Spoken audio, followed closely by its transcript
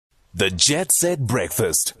The Jet Set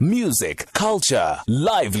Breakfast. Music, culture,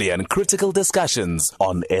 lively and critical discussions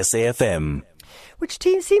on SAFM. Which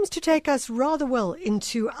seems to take us rather well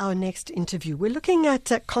into our next interview. We're looking at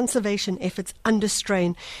conservation efforts under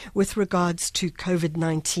strain with regards to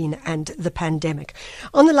COVID-19 and the pandemic.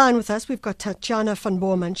 On the line with us, we've got TATJANA van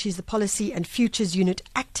BORMANN. She's the Policy and Futures Unit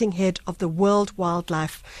Acting Head of the World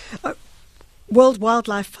Wildlife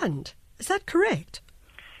Fund. Is that correct?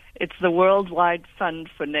 It's the Worldwide Fund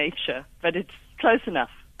for Nature, but it's close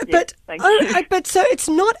enough. But Yes, but so it's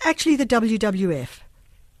not actually the WWF.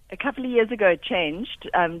 a couple of years ago it changed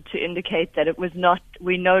to indicate that it was not,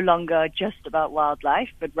 we no longer just about wildlife,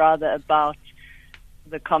 but rather about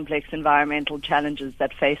the complex environmental challenges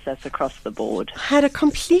that face us across the board. I had a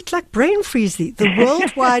complete brain freeze. The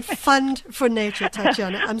Worldwide Fund for Nature,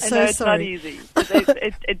 TATJANA. I'm so I know it's sorry. not easy.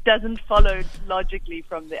 It doesn't follow logically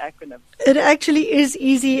from the acronym. It actually is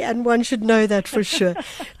easy, and one should know that for sure.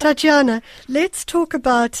 TATJANA, let's talk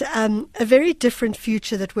about a very different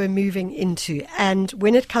future that we're moving into. And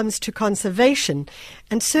when it comes to conservation,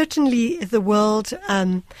 and certainly the world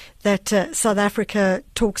that South Africa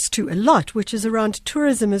talks to a lot, which is around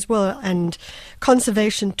tourism as well and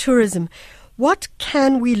conservation tourism, what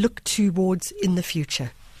can we look towards in the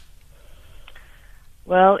future?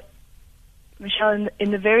 Well, Michelle,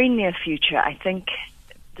 in the very near future, I think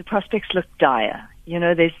the prospects look dire. You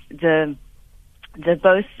know, there's the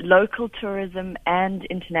both local tourism and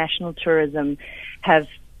international tourism have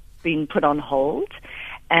been put on hold,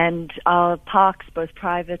 and our parks, both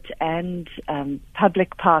private and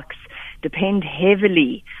public parks, depend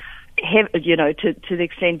heavily, to the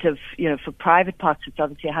extent of, for private parks it's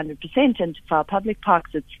obviously 100%, and for our public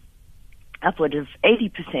parks it's upward of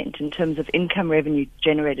 80% in terms of income revenue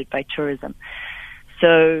generated by tourism.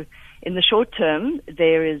 So in the short term,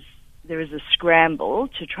 there is a scramble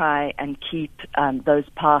to try and keep those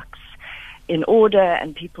parks in order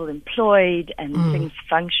and people employed and things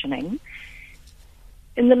functioning.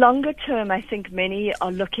 In the longer term, I think many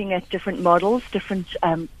are looking at different models, different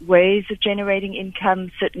ways of generating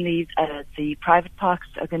income. Certainly, the private parks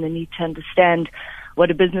are going to need to understand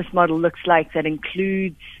what a business model looks like that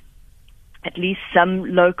includes at least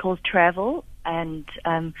some local travel. And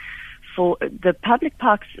for the public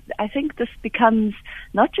parks, I think this becomes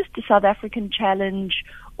not just a South African challenge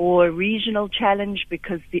or a regional challenge,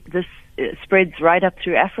 because this spreads right up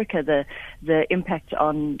through Africa, the impact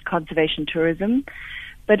on conservation tourism.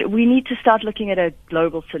 But we need to start looking at a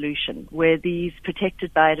global solution where these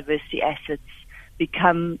protected biodiversity assets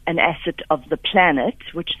become an asset of the planet,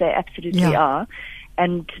 which they absolutely are,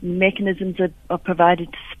 and mechanisms are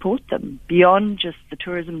provided to support them beyond just the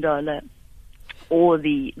tourism dollar or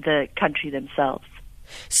the country themselves.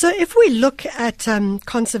 So if we look at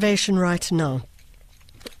conservation right now,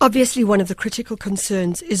 obviously one of the critical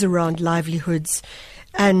concerns is around livelihoods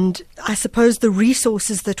and I suppose the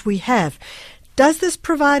resources that we have. Does this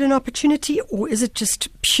provide an opportunity, or is it just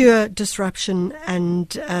pure disruption and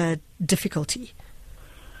difficulty?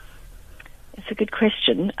 It's a good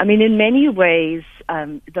question. I mean, in many ways,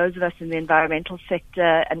 those of us in the environmental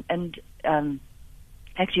sector and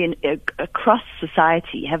actually across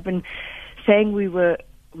society have been saying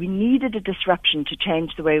we needed a disruption to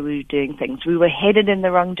change the way we were doing things. We were headed in the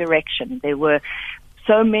wrong direction. There were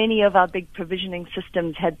so many of our big provisioning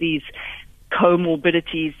systems had these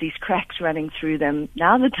comorbidities, these cracks running through them.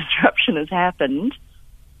 Now the disruption has happened,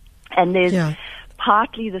 and there's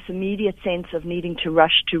partly this immediate sense of needing to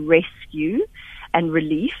rush to rescue and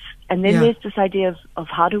relief, and then there's this idea of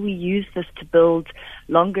how do we use this to build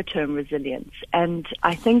longer term resilience. And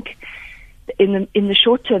I think in the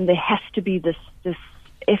short term there has to be this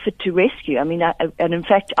effort to rescue. I mean, and in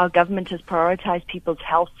fact our government has prioritized people's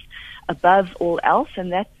health above all else,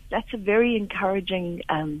 and that's a very encouraging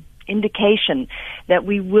indication that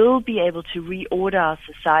we will be able to reorder our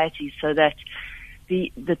society so that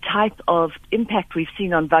the type of impact we've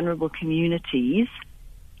seen on vulnerable communities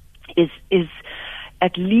is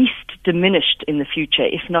at least diminished in the future,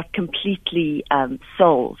 if not completely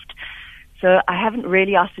solved. So I haven't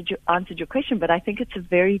really answered your question, but I think it's a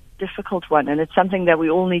very difficult one, and it's something that we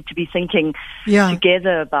all need to be thinking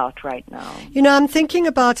together about right now. You know, I'm thinking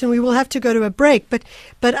about, and we will have to go to a break, but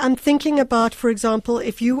I'm thinking about, for example,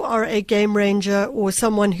 if you are a game ranger or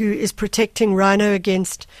someone who is protecting rhino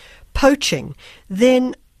against poaching,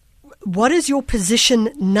 then what is your position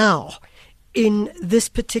now in this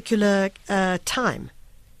particular time?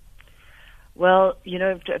 Well,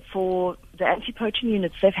 for the anti-poaching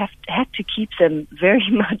units, they've had to keep them very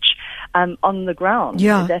much on the ground.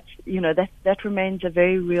 Yeah, that remains a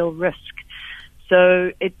very real risk.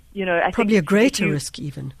 So I probably think a greater risk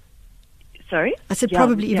even. Sorry? I said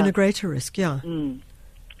probably even a greater risk, yeah.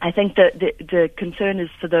 I think that the concern is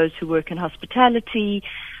for those who work in hospitality,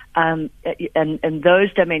 and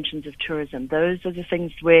those dimensions of tourism. Those are the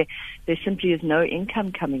things where there simply is no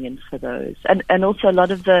income coming in for those. And also a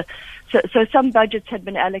lot of so some budgets had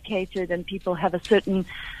been allocated and people have a certain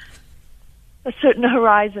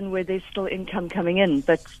horizon where there's still income coming in.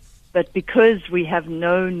 But because we have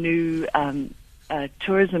no new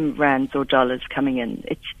tourism rands or dollars coming in,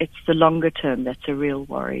 it's the longer term that's a real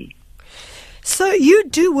worry. So you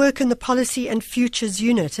do work in the Policy and Futures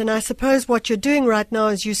Unit, and I suppose what you're doing right now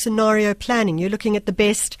is you're scenario planning. You're looking at the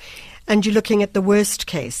best and you're looking at the worst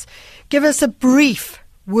case. Give us a brief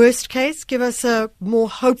worst case. Give us a more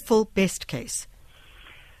hopeful best case.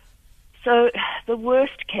 So the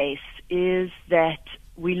worst case is that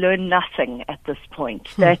we learn nothing at this point,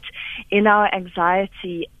 that in our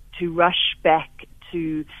anxiety to rush back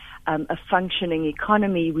to a functioning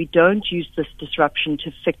economy, we don't use this disruption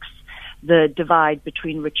to fix the divide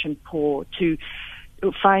between rich and poor, to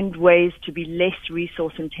find ways to be less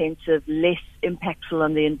resource intensive, less impactful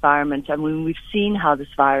on the environment. I mean, we've seen how this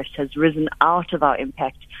virus has risen out of our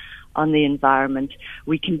impact on the environment.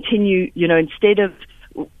 We continue, instead of,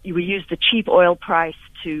 we use the cheap oil price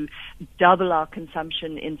to double our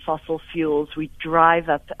consumption in fossil fuels. We drive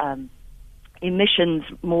up emissions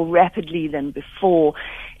more rapidly than before,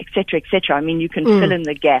 et cetera, et cetera. I mean, you can fill in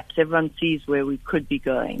the gaps. Everyone sees where we could be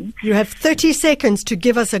going. You have 30 seconds to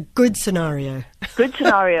give us a good scenario. Good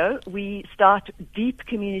scenario. We start deep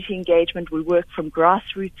community engagement. We work from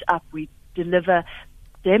grassroots up. We deliver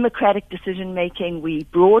democratic decision-making. We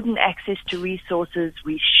broaden access to resources.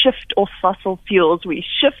 We shift off fossil fuels. We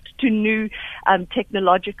shift to new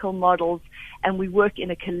technological models. And we work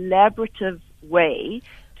in a collaborative way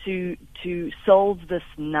to solve this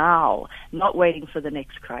now, not waiting for the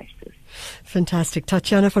next crisis. Fantastic.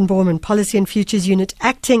 TATJANA van BORMANN, Policy and Futures Unit,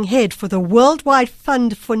 Acting Head for the Worldwide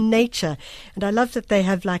Fund for Nature. And I love that they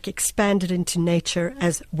have expanded into nature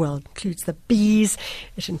as well. It includes the bees,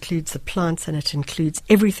 it includes the plants, and it includes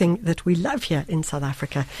everything that we love here in South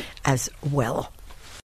Africa as well.